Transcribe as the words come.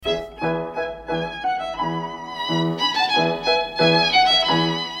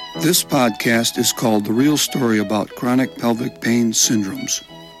This podcast is called The Real Story About Chronic Pelvic Pain Syndromes.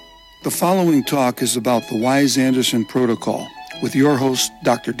 The following talk is about the Wise-Anderson Protocol with your host,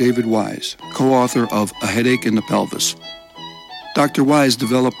 Dr. David Wise, co-author of A Headache in the Pelvis. Dr. Wise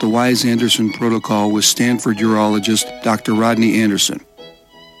developed the Wise-Anderson Protocol with Stanford urologist Dr. Rodney Anderson.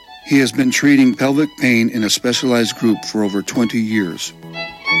 He has been treating pelvic pain in a specialized group for over 20 years.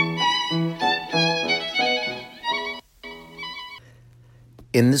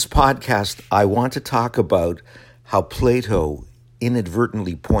 In this podcast, I want to talk about how Plato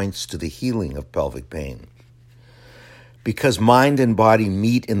inadvertently points to the healing of pelvic pain. Because mind and body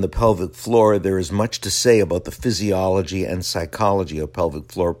meet in the pelvic floor, there is much to say about the physiology and psychology of pelvic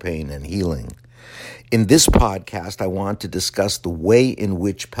floor pain and healing. In this podcast, I want to discuss the way in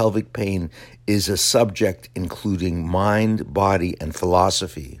which pelvic pain is a subject including mind, body, and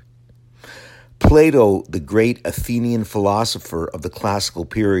philosophy. Plato, the great Athenian philosopher of the classical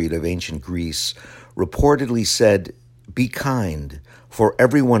period of ancient Greece, reportedly said, "Be kind, for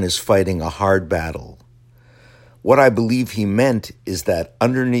everyone is fighting a hard battle." What I believe he meant is that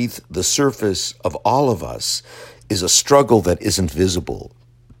underneath the surface of all of us is a struggle that isn't visible.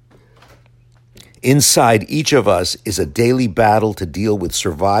 Inside each of us is a daily battle to deal with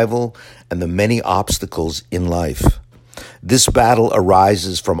survival and the many obstacles in life. This battle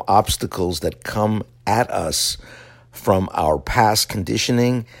arises from obstacles that come at us from our past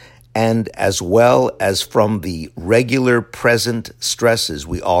conditioning and as well as from the regular present stresses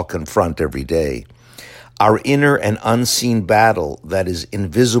we all confront every day. Our inner and unseen battle that is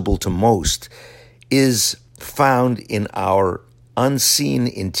invisible to most is found in our unseen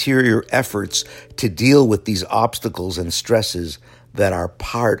interior efforts to deal with these obstacles and stresses that are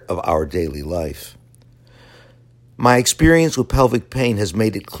part of our daily life. My experience with pelvic pain has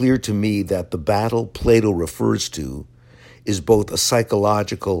made it clear to me that the battle Plato refers to is both a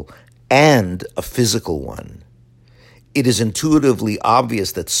psychological and a physical one. It is intuitively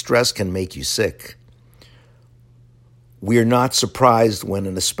obvious that stress can make you sick. We are not surprised when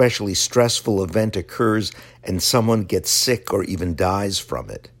an especially stressful event occurs and someone gets sick or even dies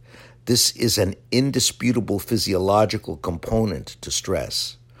from it. This is an indisputable physiological component to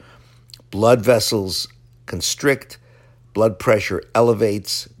stress. Blood vessels constrict, blood pressure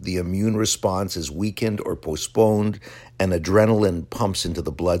elevates, the immune response is weakened or postponed, and adrenaline pumps into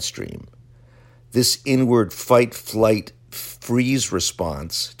the bloodstream. This inward fight, flight, freeze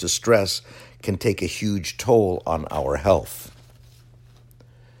response to stress can take a huge toll on our health.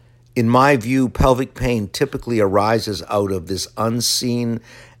 In my view, pelvic pain typically arises out of this unseen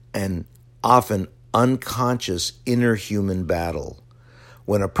and often unconscious inner human battle.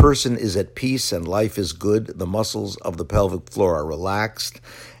 When a person is at peace and life is good, the muscles of the pelvic floor are relaxed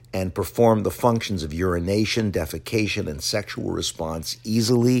and perform the functions of urination, defecation, and sexual response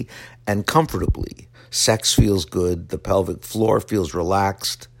easily and comfortably. Sex feels good, the pelvic floor feels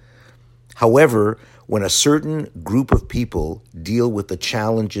relaxed. However, when a certain group of people deal with the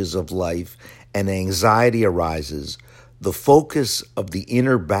challenges of life and anxiety arises, the focus of the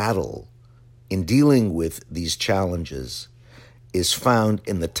inner battle in dealing with these challenges is found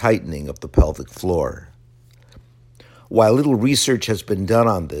in the tightening of the pelvic floor. While little research has been done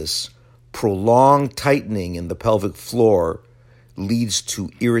on this, prolonged tightening in the pelvic floor leads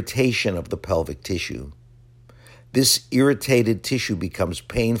to irritation of the pelvic tissue. This irritated tissue becomes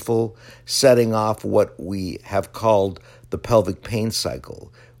painful, setting off what we have called the pelvic pain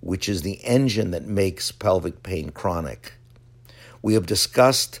cycle, which is the engine that makes pelvic pain chronic. We have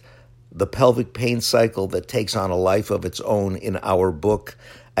discussed the pelvic pain cycle that takes on a life of its own in our book,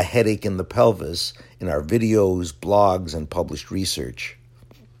 A Headache in the Pelvis, in our videos, blogs, and published research.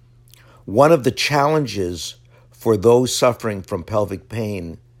 One of the challenges for those suffering from pelvic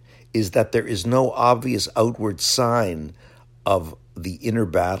pain is that there is no obvious outward sign of the inner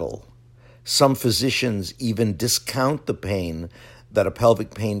battle. Some physicians even discount the pain that a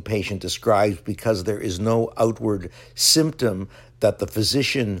pelvic pain patient describes because there is no outward symptom that the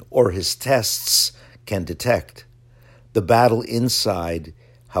physician or his tests can detect. The battle inside,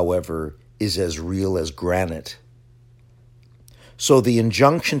 however, is as real as granite. So the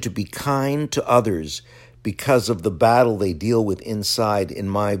injunction to be kind to others because of the battle they deal with inside, in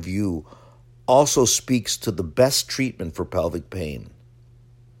my view, also speaks to the best treatment for pelvic pain.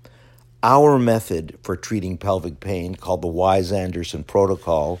 Our method for treating pelvic pain, called the Wise-Anderson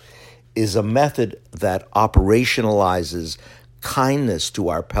Protocol, is a method that operationalizes kindness to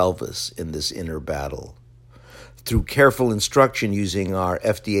our pelvis in this inner battle. Through careful instruction using our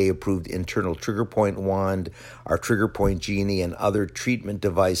FDA-approved internal trigger point wand, our trigger point genie, and other treatment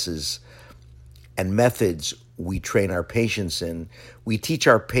devices and methods, we train our patients in, we teach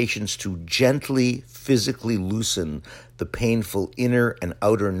our patients to gently, physically loosen the painful inner and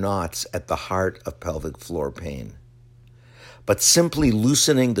outer knots at the heart of pelvic floor pain. But simply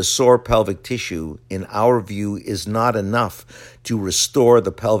loosening the sore pelvic tissue, in our view, is not enough to restore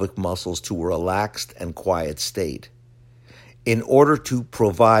the pelvic muscles to a relaxed and quiet state. In order to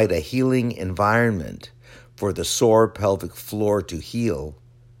provide a healing environment for the sore pelvic floor to heal,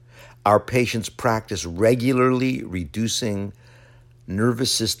 our patients practice regularly reducing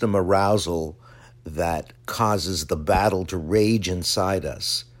nervous system arousal that causes the battle to rage inside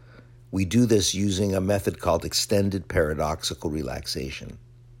us. We do this using a method called extended paradoxical relaxation.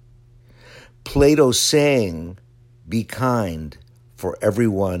 Plato's saying, "Be kind, for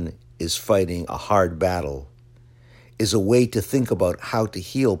everyone is fighting a hard battle," is a way to think about how to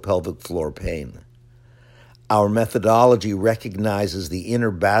heal pelvic floor pain. Our methodology recognizes the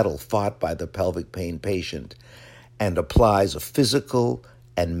inner battle fought by the pelvic pain patient and applies a physical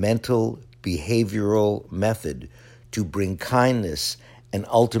and mental behavioral method to bring kindness and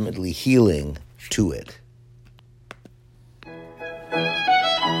ultimately healing to it.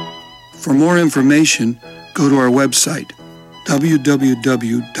 For more information, go to our website,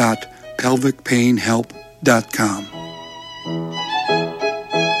 www.pelvicpainhelp.com.